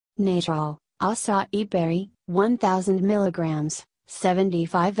Natrol, acai berry, 1000 mg,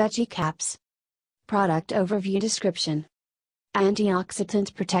 75 veggie caps. Product overview description.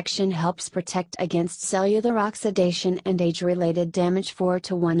 Antioxidant protection helps protect against cellular oxidation and age-related damage. 4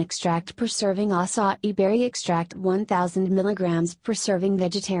 to 1 extract per serving acai berry extract, 1000 mg per serving,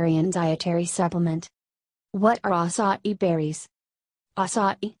 vegetarian dietary supplement. What are acai berries?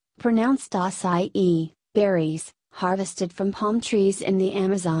 Acai, pronounced acai, berries, harvested from palm trees in the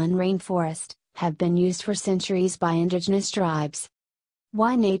Amazon rainforest, have been used for centuries by indigenous tribes.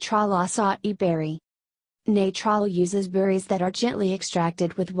 Why Natrol acai berry? Natrol uses berries that are gently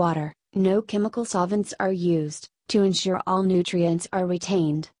extracted with water, no chemical solvents are used, to ensure all nutrients are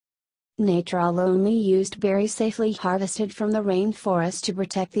retained. Natrol only used berries safely harvested from the rainforest to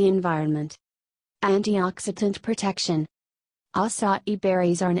protect the environment. Antioxidant protection. Acai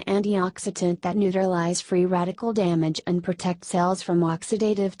berries are an antioxidant that neutralize free radical damage and protect cells from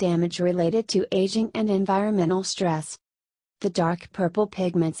oxidative damage related to aging and environmental stress. The dark purple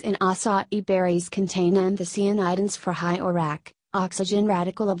pigments in acai berries contain anthocyanidins for high ORAC, oxygen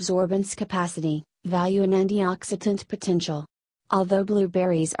radical absorbance capacity, value and antioxidant potential. Although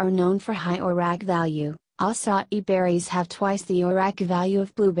blueberries are known for high ORAC value, acai berries have twice the ORAC value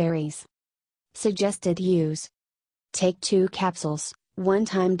of blueberries. Suggested use. Take 2 capsules, 1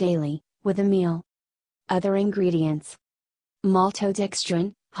 time daily, with a meal. Other ingredients: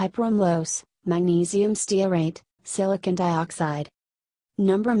 maltodextrin, hyperamylose, magnesium stearate, silicon dioxide.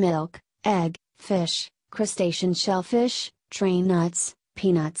 Milk, egg, fish, crustacean shellfish, train nuts,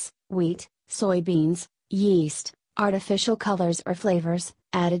 peanuts, wheat, soybeans, yeast, artificial colors or flavors,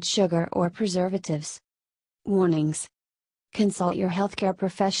 added sugar or preservatives. Warnings. Consult your healthcare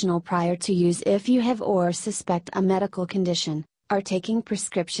professional prior to use if you have or suspect a medical condition, are taking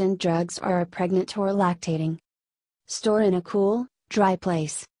prescription drugs, or are pregnant or lactating. Store in a cool, dry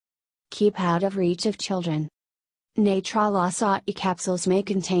place. Keep out of reach of children. Natrol acai capsules may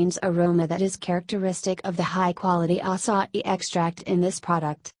contain aroma that is characteristic of the high-quality acai extract in this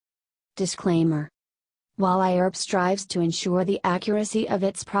product. Disclaimer. While iHerb strives to ensure the accuracy of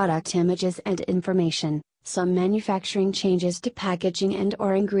its product images and information, some manufacturing changes to packaging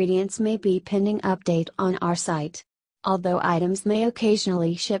and/or ingredients may be pending update on our site. Although items may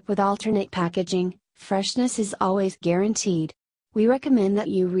occasionally ship with alternate packaging, freshness is always guaranteed. We recommend that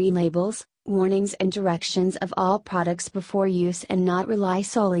you read labels, warnings and directions of all products before use and not rely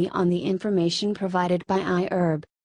solely on the information provided by iHerb.